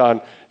based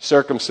on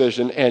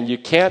circumcision. And you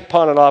can't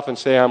pawn it off and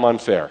say I'm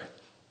unfair.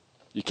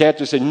 You can't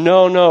just say,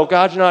 no,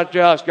 God's not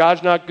just,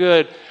 God's not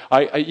good.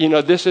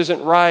 This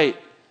isn't right.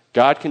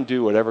 God can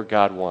do whatever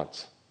God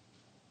wants.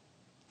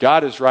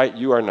 God is right,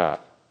 you are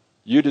not.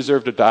 You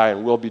deserve to die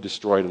and will be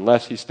destroyed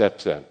unless he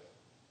steps in.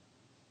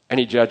 And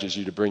he judges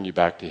you to bring you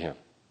back to him.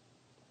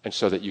 And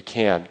so that you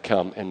can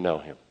come and know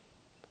him.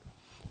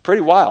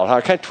 Pretty wild, huh?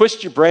 It kind of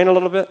twists your brain a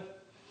little bit.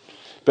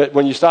 But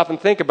when you stop and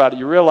think about it,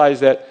 you realize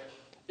that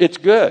it's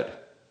good.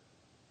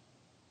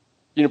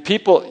 You know,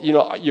 people, you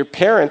know, your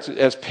parents,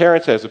 as a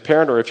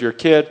parent, or if you're a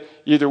kid,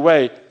 either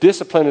way,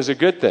 discipline is a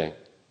good thing.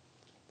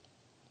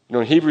 You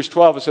know, in Hebrews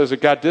 12, it says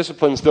that God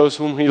disciplines those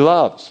whom he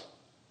loves.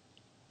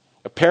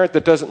 A parent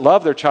that doesn't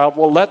love their child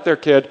will let their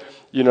kid,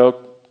 you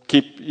know,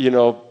 keep, you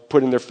know,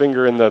 putting their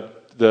finger in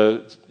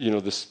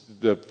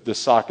the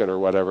socket or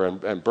whatever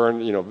and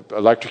burn, you know,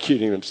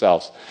 electrocuting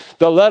themselves.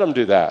 They'll let them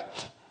do that.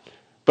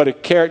 But a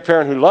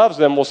parent who loves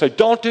them will say,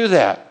 don't do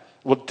that.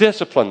 We'll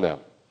discipline them.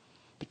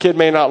 The kid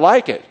may not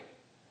like it.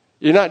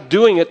 You're not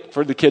doing it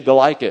for the kid to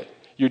like it.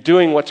 You're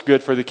doing what's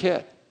good for the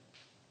kid.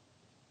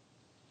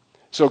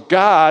 So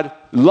God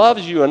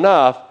loves you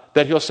enough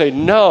that he'll say,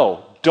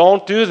 no,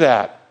 don't do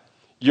that.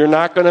 You're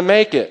not going to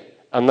make it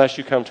unless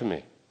you come to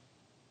me.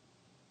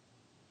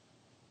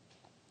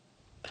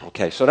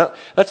 Okay, so now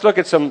let's look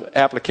at some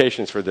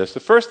applications for this.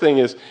 The first thing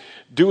is,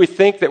 do we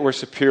think that we're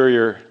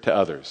superior to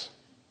others?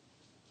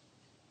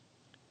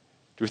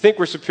 Do we think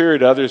we're superior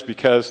to others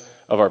because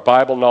of our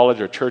Bible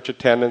knowledge or church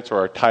attendance or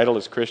our title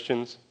as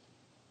Christians?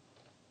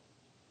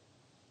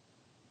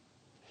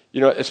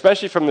 You know,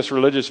 especially from this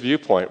religious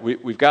viewpoint,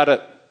 we've got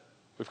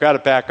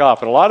to back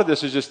off. And a lot of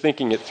this is just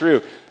thinking it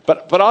through.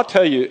 But I'll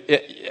tell you,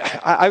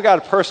 I've got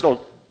a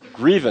personal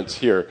grievance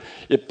here.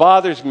 It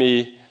bothers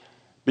me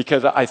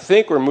because I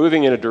think we're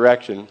moving in a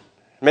direction,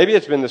 maybe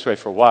it's been this way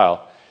for a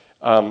while,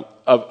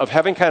 of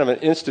having kind of an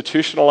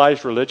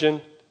institutionalized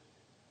religion.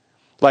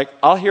 Like,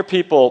 I'll hear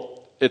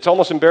people, it's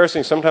almost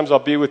embarrassing, sometimes I'll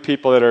be with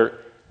people that are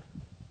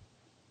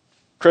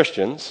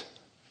Christians,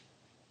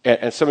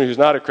 and somebody who's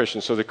not a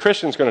Christian. So the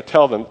Christian's going to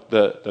tell them,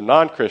 the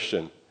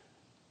non-Christian,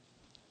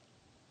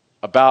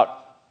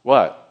 about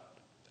what?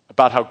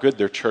 About how good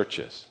their church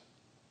is.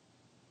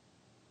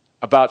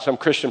 About some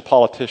Christian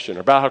politician.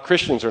 About how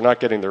Christians are not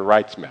getting their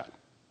rights met.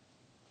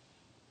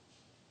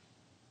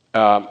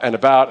 And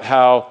about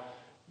how,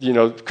 you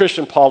know,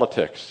 Christian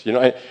politics. You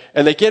know,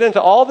 and they get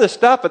into all this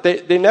stuff, but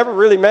they never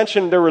really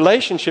mention their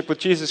relationship with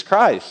Jesus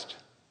Christ.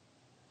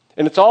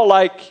 And it's all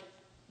like,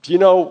 you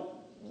know,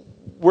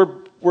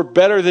 we're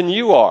better than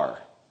you are.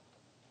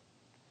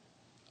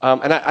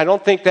 And I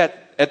don't think that,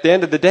 at the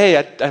end of the day,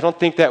 I don't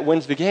think that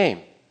wins the game.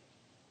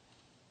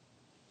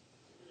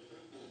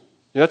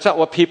 You know, that's not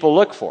what people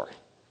look for.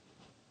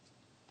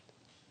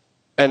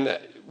 And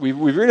we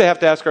really have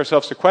to ask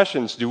ourselves the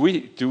questions, do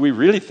we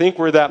really think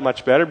we're that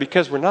much better?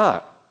 Because we're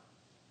not.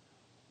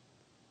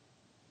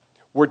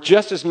 We're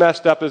just as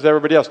messed up as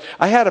everybody else.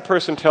 I had a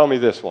person tell me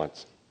this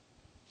once.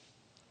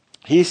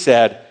 He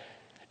said,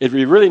 it'd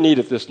be really neat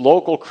if this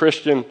local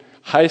Christian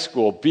high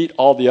school beat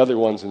all the other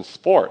ones in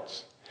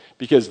sports,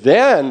 because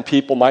then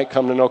people might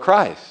come to know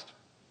Christ.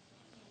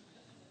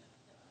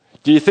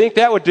 Do you think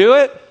that would do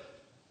it?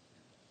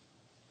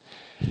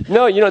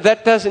 No, you know,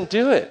 that doesn't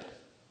do it.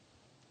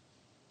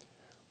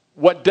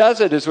 What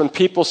does it is when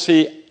people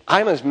see,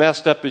 I'm as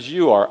messed up as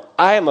you are.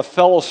 I am a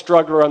fellow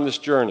struggler on this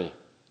journey.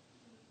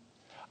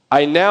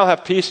 I now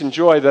have peace and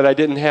joy that I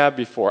didn't have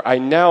before. I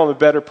now am a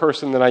better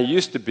person than I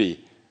used to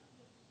be.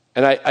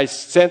 And I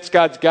sense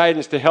God's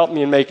guidance to help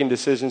me in making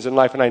decisions in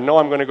life, and I know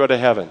I'm going to go to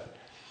heaven.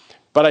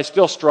 But I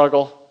still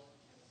struggle,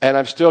 and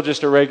I'm still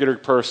just a regular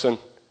person.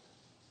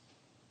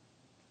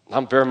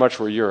 I'm very much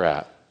where you're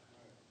at.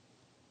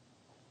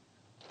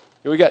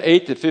 We got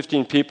 8 to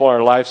 15 people in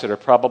our lives that are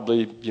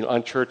probably, you know,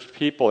 unchurched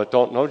people that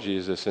don't know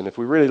Jesus. And if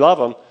we really love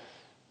them,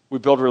 we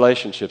build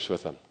relationships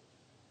with them.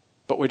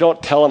 But we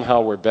don't tell them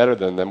how we're better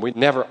than them. We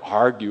never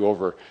argue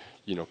over,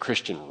 you know,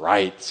 Christian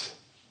rights.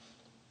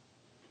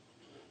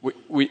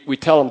 We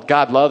tell them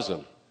God loves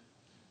them.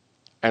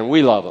 And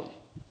we love them.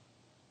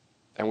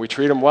 And we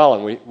treat them well.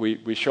 And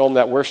we show them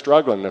that we're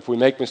struggling. If we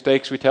make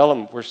mistakes, we tell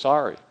them we're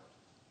sorry.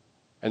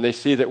 And they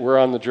see that we're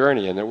on the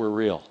journey and that we're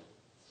real.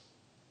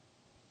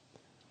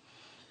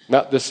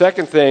 Now, the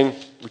second thing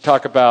we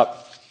talk about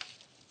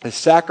is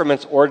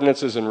sacraments,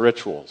 ordinances, and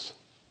rituals.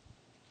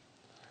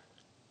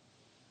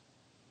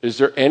 Is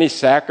there any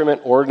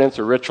sacrament, ordinance,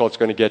 or ritual that's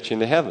going to get you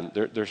into heaven?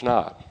 There's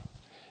not.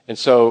 And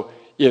so,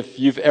 if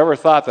you've ever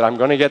thought that I'm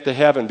going to get to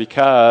heaven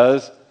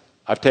because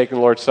I've taken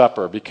the Lord's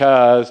Supper,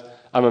 because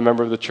I'm a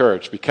member of the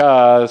church,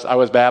 because I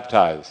was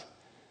baptized,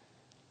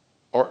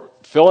 or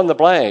fill in the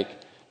blank,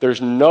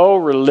 there's no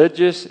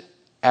religious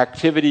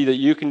activity that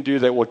you can do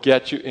that will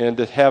get you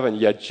into heaven.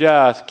 You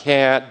just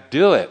can't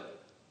do it.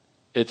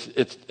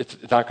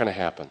 It's not going to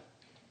happen.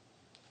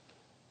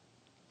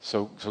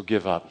 So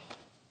give up.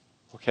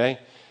 Okay?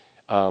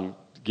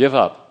 Give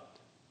up.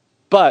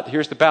 But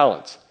here's the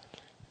balance.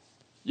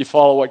 You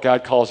follow what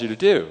God calls you to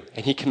do,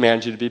 and he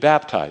commands you to be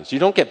baptized. You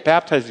don't get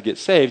baptized to get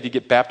saved. You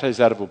get baptized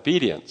out of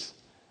obedience.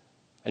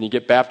 And you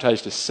get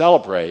baptized to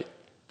celebrate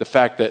the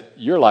fact that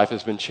your life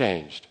has been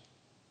changed.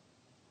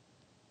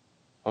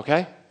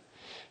 Okay?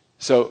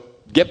 So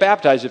Get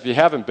baptized if you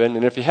haven't been,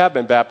 and if you have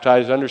been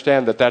baptized,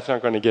 understand that that's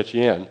not going to get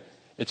you in.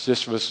 It's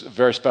just was a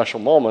very special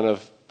moment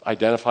of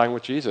identifying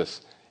with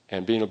Jesus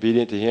and being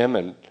obedient to him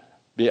and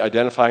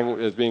identifying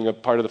as being a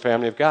part of the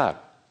family of God.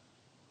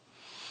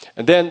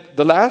 And then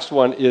the last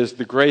one is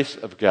the grace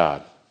of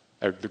God,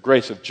 or the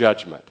grace of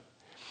judgment.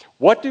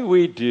 What do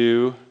we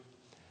do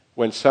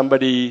when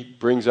somebody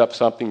brings up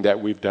something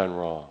that we've done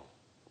wrong?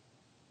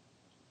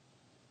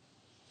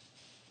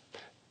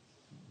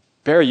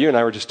 Barry, you and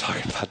I were just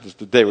talking about this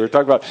today. We were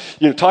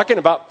talking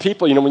about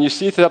people, when you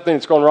see something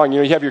that's going wrong,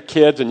 you have your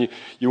kids and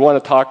you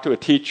want to talk to a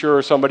teacher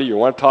or somebody, you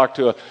want to talk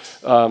to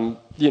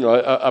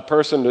a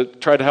person to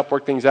try to help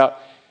work things out.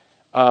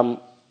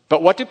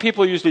 But what do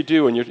people usually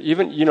do when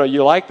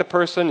you like the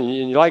person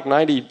and you like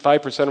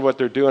 95% of what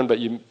they're doing, but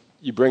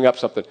you bring up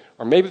something,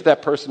 or maybe if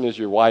that person is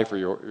your wife or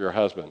your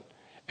husband,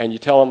 and you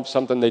tell them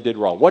something they did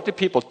wrong. What do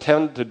people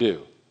tend to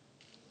do?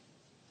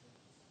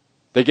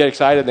 They get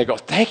excited and they go,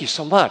 "Thank you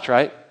so much,"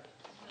 right?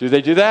 Do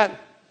they do that?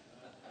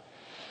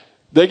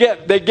 They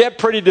get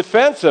pretty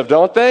defensive,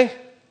 don't they?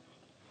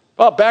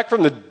 Well, back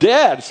from the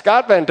dead,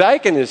 Scott Van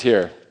Dyken is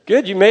here.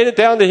 Good, you made it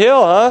down the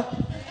hill, huh?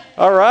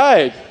 All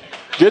right.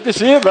 Good to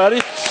see you,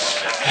 buddy.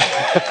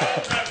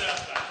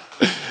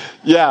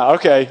 Yeah,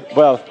 okay.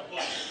 Well,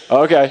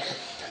 okay.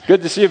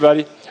 Good to see you,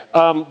 buddy.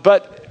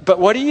 But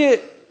what do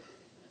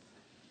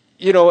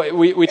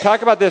we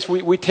talk about this.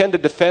 We tend to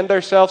defend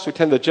ourselves. We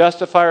tend to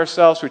justify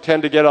ourselves. We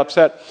tend to get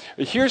upset.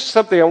 Here's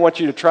something I want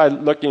you to try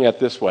looking at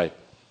this way.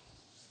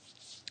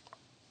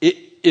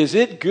 Is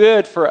it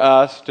good for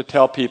us to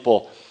tell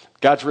people,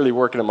 God's really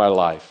working in my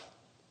life?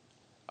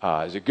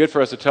 Is it good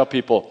for us to tell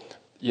people,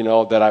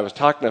 that I was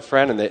talking to a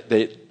friend and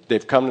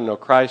they've come to know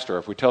Christ? Or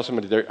if we tell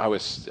somebody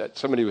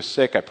somebody was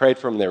sick, I prayed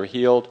for them, they were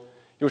healed.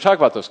 We talk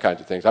about those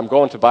kinds of things. I'm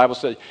going to Bible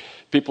study.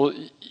 People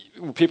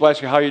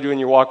ask you how you do in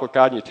your walk with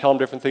God, and you tell them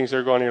different things that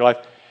are going on in your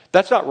life.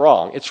 That's not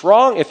wrong. It's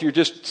wrong if you're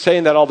just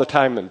saying that all the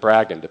time and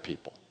bragging to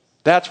people.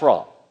 That's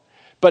wrong.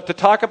 But to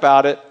talk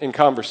about it in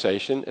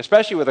conversation,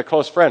 especially with a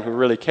close friend who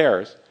really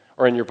cares,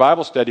 or in your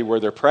Bible study where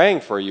they're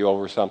praying for you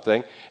over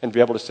something, and be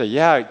able to say,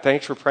 "Yeah,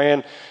 thanks for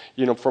praying.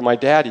 For my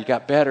dad, he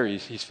got better.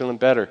 He's feeling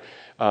better.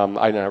 I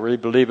really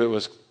believe it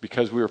was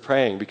because we were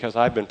praying, because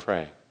I've been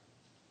praying."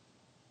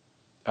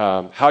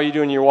 How are you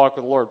doing in your walk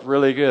with the Lord?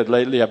 Really good.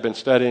 Lately, I've been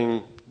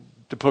studying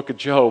the book of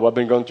Job. I've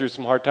been going through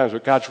some hard times,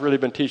 but God's really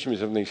been teaching me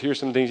some things. Here's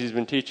some things he's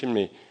been teaching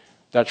me.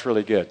 That's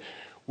really good.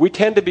 We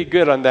tend to be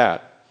good on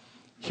that.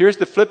 Here's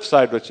the flip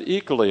side, which is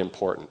equally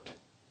important.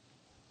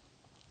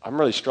 I'm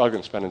really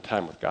struggling spending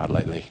time with God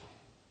lately.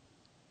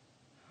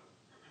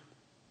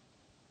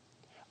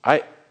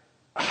 I've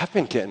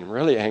been getting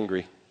really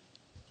angry.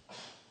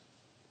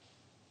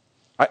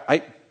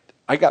 I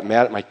got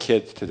mad at my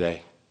kids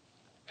today,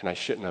 and I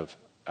shouldn't have.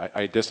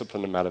 I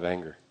disciplined them out of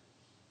anger.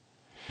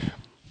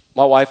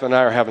 My wife and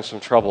I are having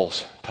some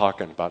troubles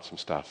talking about some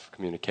stuff,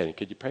 communicating.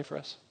 Could you pray for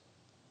us?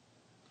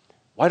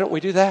 Why don't we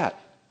do that?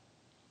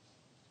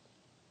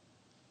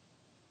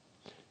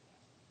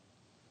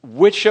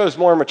 Which shows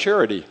more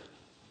maturity?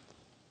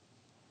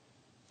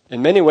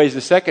 In many ways,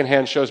 the second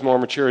hand shows more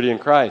maturity in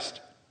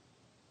Christ.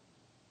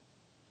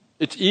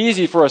 It's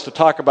easy for us to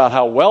talk about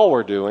how well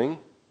we're doing.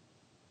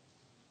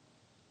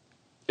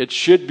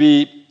 It's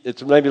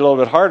maybe a little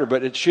bit harder,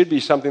 but it should be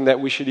something that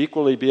we should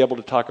equally be able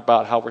to talk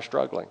about how we're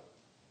struggling.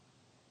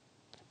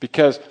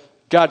 Because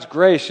God's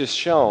grace is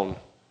shown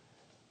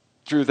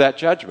through that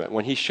judgment.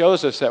 When he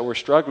shows us that we're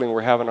struggling,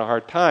 we're having a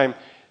hard time,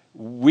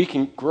 we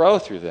can grow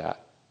through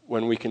that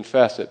when we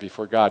confess it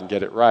before God and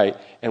get it right.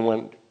 And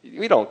when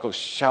we don't go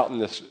shouting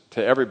this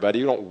to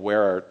everybody, we don't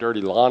wear our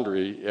dirty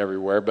laundry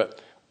everywhere,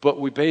 but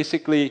we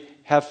basically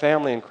have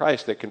family in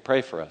Christ that can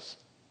pray for us.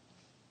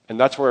 And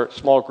that's where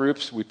small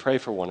groups, we pray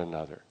for one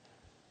another.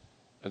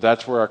 And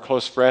that's where our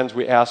close friends,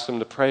 we ask them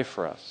to pray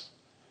for us.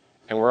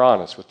 And we're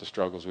honest with the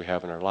struggles we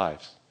have in our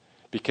lives.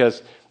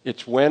 Because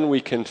it's when we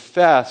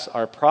confess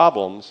our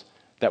problems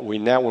that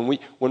when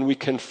we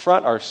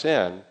confront our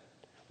sin,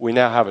 we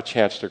now have a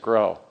chance to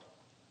grow.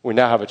 We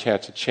now have a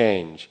chance to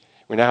change.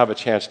 We now have a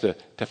chance to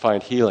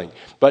find healing.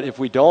 But if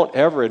we don't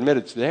ever admit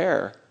it's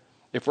there,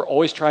 if we're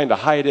always trying to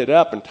hide it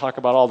up and talk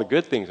about all the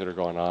good things that are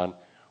going on,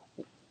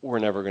 we're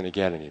never going to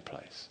get any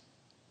place.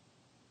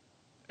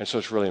 And so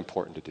it's really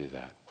important to do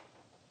that.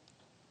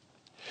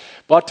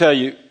 But I'll tell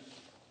you,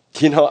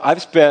 I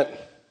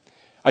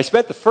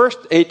spent the first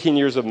 18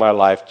 years of my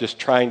life just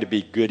trying to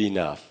be good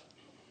enough.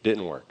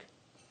 Didn't work.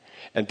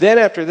 And then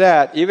after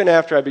that, even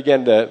after I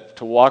began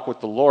to walk with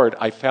the Lord,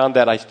 I found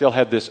that I still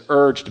had this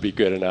urge to be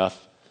good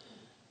enough.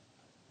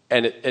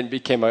 And it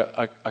became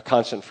a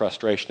constant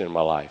frustration in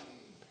my life.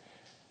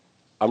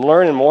 I'm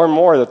learning more and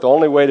more that the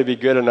only way to be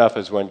good enough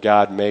is when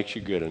God makes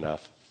you good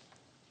enough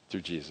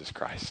through Jesus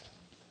Christ.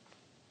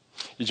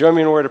 You join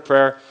me in a word of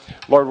prayer?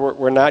 Lord,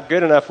 we're not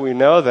good enough. We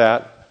know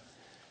that.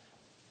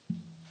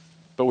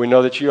 But we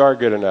know that you are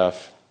good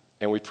enough.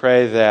 And we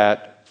pray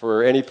that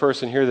for any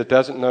person here that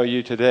doesn't know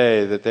you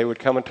today, that they would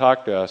come and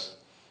talk to us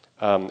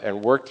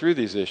and work through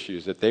these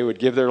issues, that they would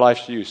give their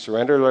lives to you,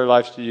 surrender their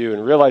lives to you,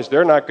 and realize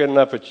they're not good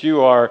enough, but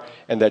you are,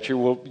 and that you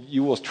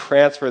will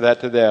transfer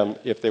that to them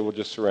if they will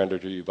just surrender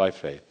to you by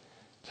faith.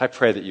 So I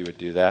pray that you would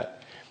do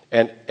that.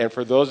 And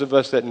for those of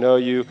us that know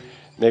you,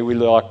 may we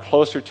draw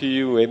closer to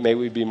you. May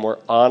we be more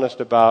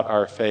honest about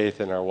our faith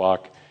and our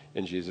walk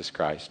in Jesus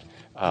Christ.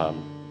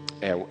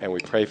 And we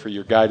pray for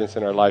your guidance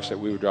in our lives, that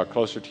we would draw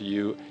closer to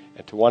you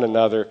and to one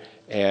another,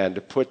 and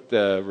to put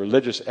the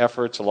religious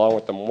efforts along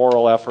with the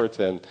moral efforts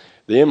and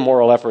the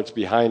immoral efforts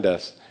behind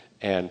us,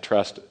 and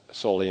trust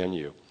solely in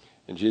you.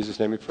 In Jesus'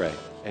 name we pray.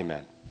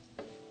 Amen.